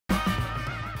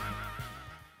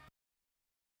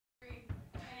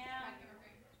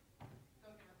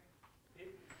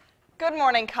Good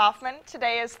morning, Coffman.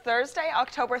 Today is Thursday,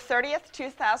 October 30th,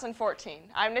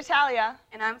 2014. I'm Natalia.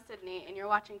 And I'm Sydney, and you're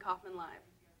watching Coffman Live.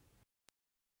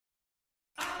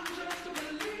 I'm just a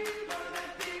believer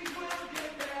that things will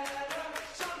get better.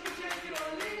 Some can take it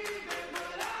or leave it,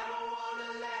 but I don't want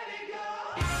to let it go.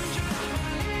 I'm just a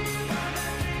believer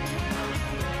that things will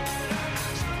get better.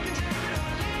 Some can take it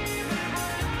or leave it, but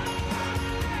I don't want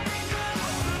to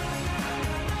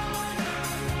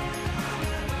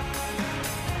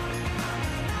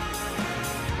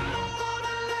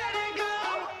let it go.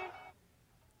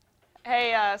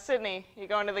 Hey, Sydney, you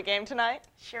going to the game tonight?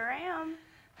 Sure am.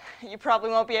 You probably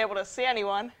won't be able to see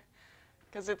anyone,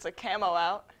 because it's a camo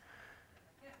out.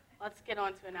 Let's get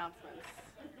on to announcements.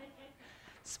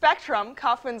 Spectrum,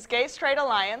 Coffman's Gay-Straight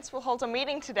Alliance, will hold a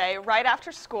meeting today right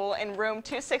after school in room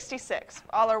 266.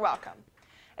 All are welcome.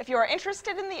 If you are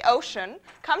interested in the ocean,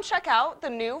 come check out the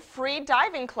new free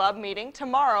diving club meeting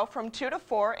tomorrow from 2 to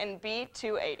 4 in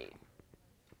B280.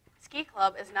 Ski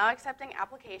Club is now accepting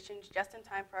applications just in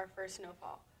time for our first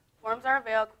snowfall. Forms are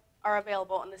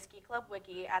available on the Ski Club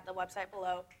Wiki at the website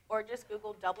below, or just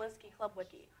Google Dublin Ski Club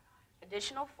Wiki.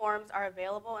 Additional forms are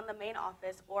available in the main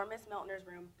office or Miss Miltner's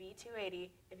room B280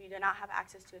 if you do not have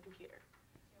access to a computer.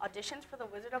 Auditions for The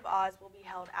Wizard of Oz will be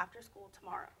held after school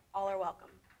tomorrow. All are welcome.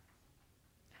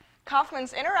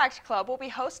 Coffman's Interact Club will be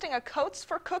hosting a Coats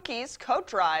for Cookies coat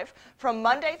drive from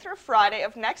Monday through Friday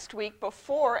of next week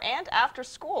before and after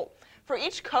school. For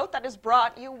each coat that is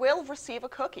brought, you will receive a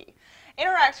cookie.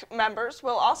 Interact members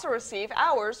will also receive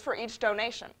hours for each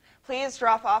donation. Please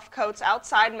drop off coats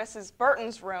outside Mrs.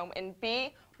 Burton's room in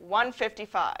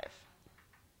B155.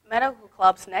 Medical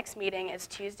Club's next meeting is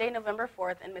Tuesday, November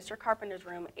 4th in Mr. Carpenter's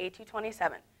room,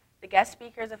 A227. The guest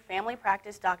speaker is a family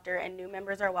practice doctor and new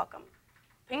members are welcome.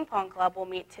 Ping Pong Club will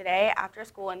meet today after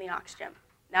school in the Ox Gym.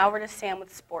 Now over to Sam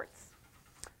with sports.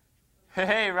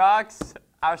 Hey, Rocks!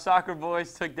 Our soccer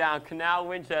boys took down Canal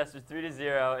Winchester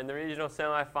 3-0 in the regional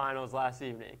semifinals last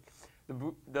evening.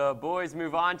 The boys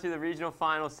move on to the regional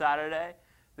finals Saturday.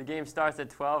 The game starts at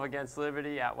 12 against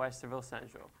Liberty at Westerville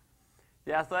Central.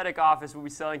 The athletic office will be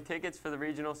selling tickets for the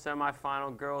regional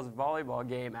semifinal girls volleyball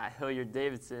game at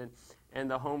Hilliard-Davidson and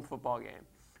the home football game.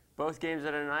 Both games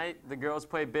are tonight. The girls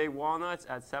play Big Walnuts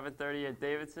at 7:30 at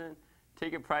Davidson.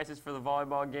 Ticket prices for the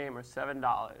volleyball game are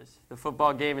 $7. The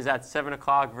football game is at 7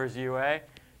 o'clock versus UA.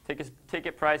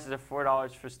 Ticket prices are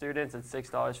 $4 for students and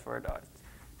 $6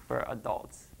 for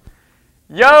adults.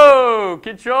 Yo,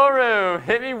 control room,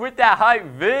 hit me with that hype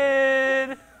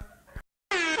vid.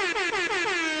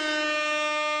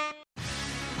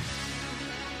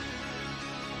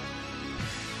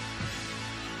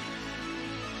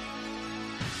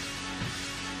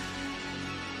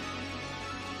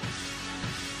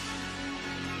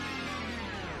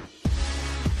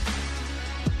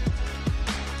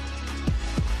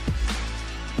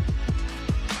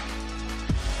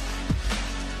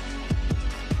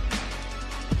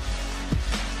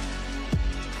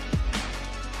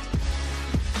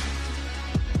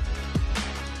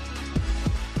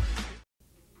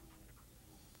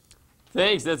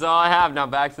 Thanks, that's all I have. Now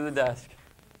back to the desk.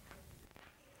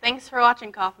 Thanks for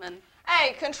watching, Coffman.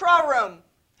 Hey, control room,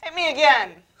 hit me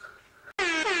again.